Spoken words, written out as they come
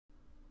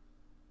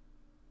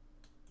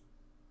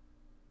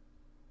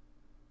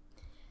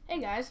Hey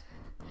guys,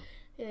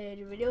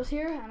 the video's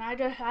here, and I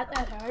just had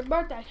that third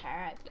birthday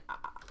cake.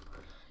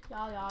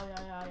 Yeah.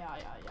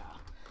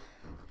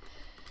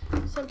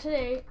 So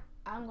today,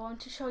 I'm going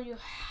to show you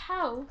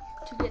how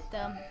to get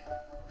the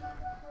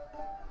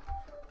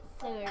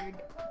third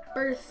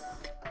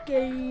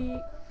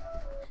birthday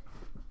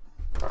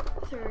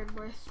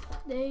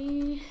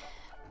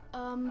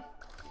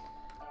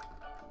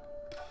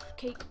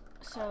cake.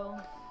 So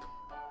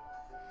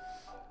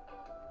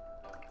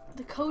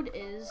the code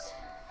is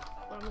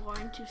what I'm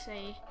going to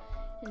say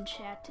in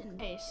chat.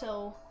 Okay,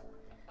 so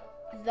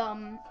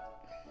the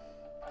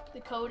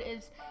code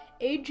is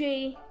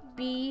AJBDAYB.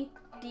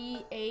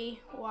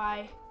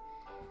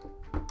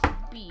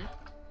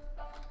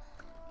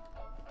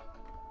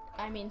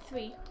 I mean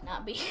 3,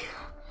 not B.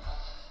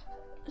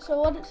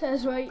 So what it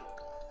says right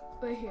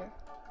here,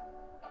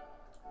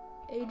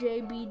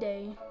 AJB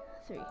Day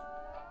 3.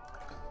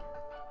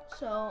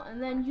 So,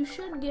 and then you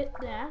should get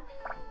that.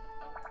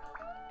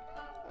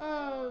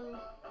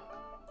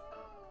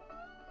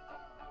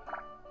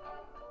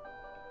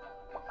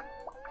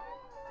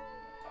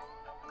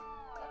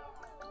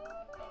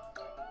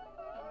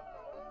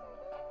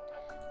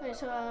 Okay,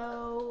 so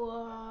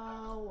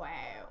wow,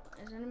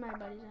 is any of my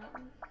buddies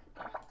out?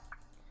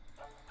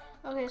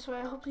 Okay, so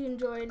I hope you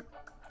enjoyed.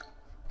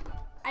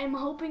 I'm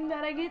hoping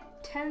that I get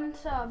 10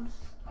 subs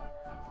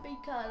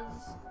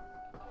because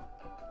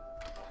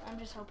I'm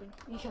just hoping,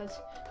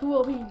 because who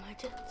will be my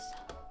 10th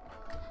sub?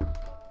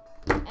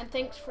 And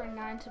thanks for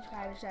 9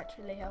 subscribers, that's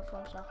really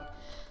helpful. So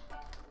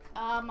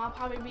I'll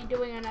probably be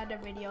doing another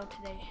video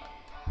today.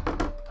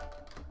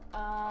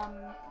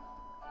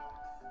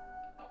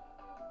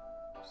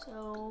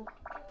 So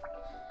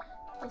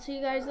I'll see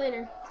you guys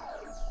later.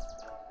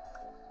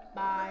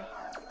 Bye.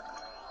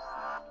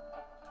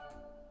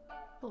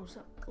 Oh,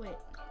 so wait.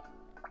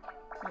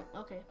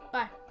 Okay,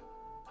 bye.